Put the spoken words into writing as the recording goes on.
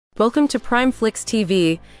Welcome to Prime Flix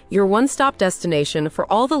TV, your one-stop destination for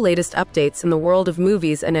all the latest updates in the world of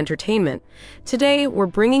movies and entertainment. Today, we're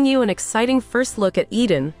bringing you an exciting first look at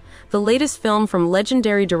Eden, the latest film from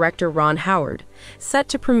legendary director Ron Howard. Set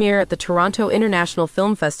to premiere at the Toronto International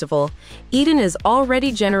Film Festival, Eden is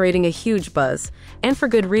already generating a huge buzz, and for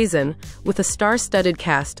good reason, with a star-studded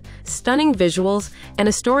cast, stunning visuals, and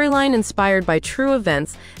a storyline inspired by true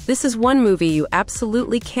events. This is one movie you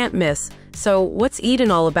absolutely can't miss. So, what's Eden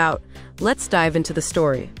all about? Let's dive into the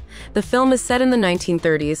story. The film is set in the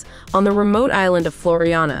 1930s on the remote island of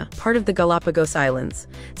Floriana, part of the Galapagos Islands.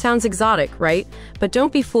 Sounds exotic, right? But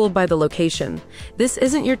don't be fooled by the location. This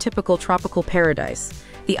isn't your typical tropical paradise.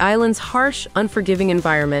 The island's harsh, unforgiving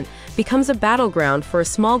environment becomes a battleground for a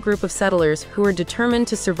small group of settlers who are determined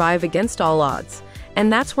to survive against all odds.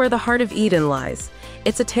 And that's where the heart of Eden lies.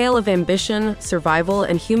 It's a tale of ambition, survival,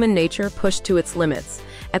 and human nature pushed to its limits.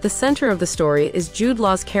 At the center of the story is Jude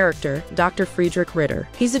Law's character, Dr. Friedrich Ritter.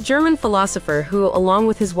 He's a German philosopher who, along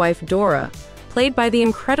with his wife Dora, played by the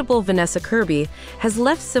incredible Vanessa Kirby, has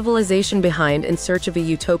left civilization behind in search of a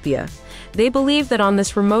utopia. They believe that on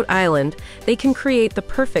this remote island, they can create the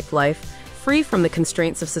perfect life, free from the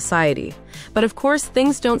constraints of society. But of course,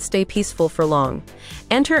 things don't stay peaceful for long.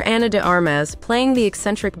 Enter Ana de Armas, playing the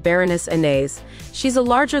eccentric Baroness Inez. She's a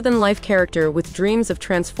larger-than-life character with dreams of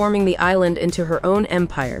transforming the island into her own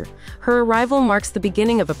empire. Her arrival marks the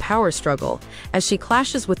beginning of a power struggle, as she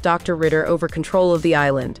clashes with Dr. Ritter over control of the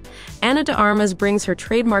island. Ana de Armas brings her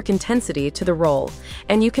trademark intensity to the role,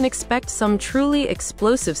 and you can expect some truly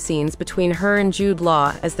explosive scenes between her and Jude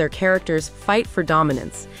Law as their characters fight for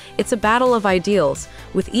dominance. It's a battle of ideals,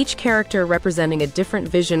 with each character representing a different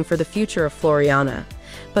vision for the future of Floriana.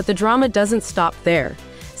 But the drama doesn't stop there.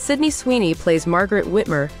 Sweeney plays Margaret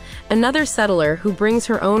Whitmer, another settler who brings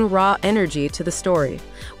her own raw energy to the story.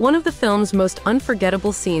 One of the film's most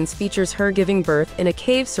unforgettable scenes features her giving birth in a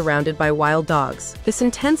cave surrounded by wild dogs. This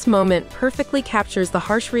intense moment perfectly captures the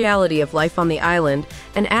harsh reality of life on the island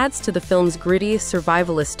and adds to the film's gritty,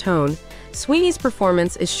 survivalist tone. Sweeney's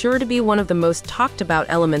performance is sure to be one of the most talked-about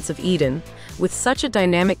elements of Eden. With such a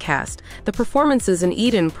dynamic cast, the performances in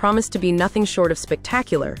Eden promise to be nothing short of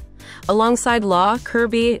spectacular. Alongside Law,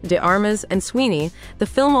 Kirby, de Armas, and Sweeney, the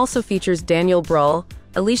film also features Daniel Bruhl,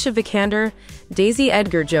 Alicia Vikander, Daisy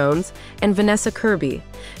Edgar Jones, and Vanessa Kirby.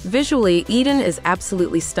 Visually, Eden is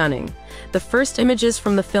absolutely stunning. The first images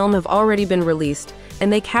from the film have already been released,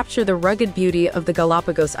 and they capture the rugged beauty of the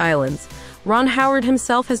Galapagos Islands. Ron Howard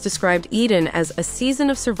himself has described Eden as a season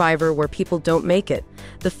of Survivor where people don't make it.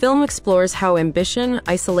 The film explores how ambition,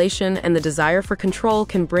 isolation, and the desire for control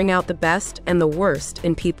can bring out the best and the worst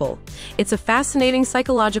in people. It's a fascinating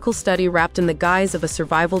psychological study wrapped in the guise of a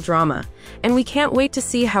survival drama, and we can't wait to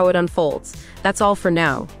see how it unfolds. That's all for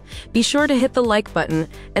now. Be sure to hit the like button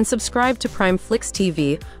and subscribe to Prime Flix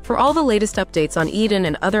TV for all the latest updates on Eden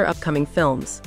and other upcoming films.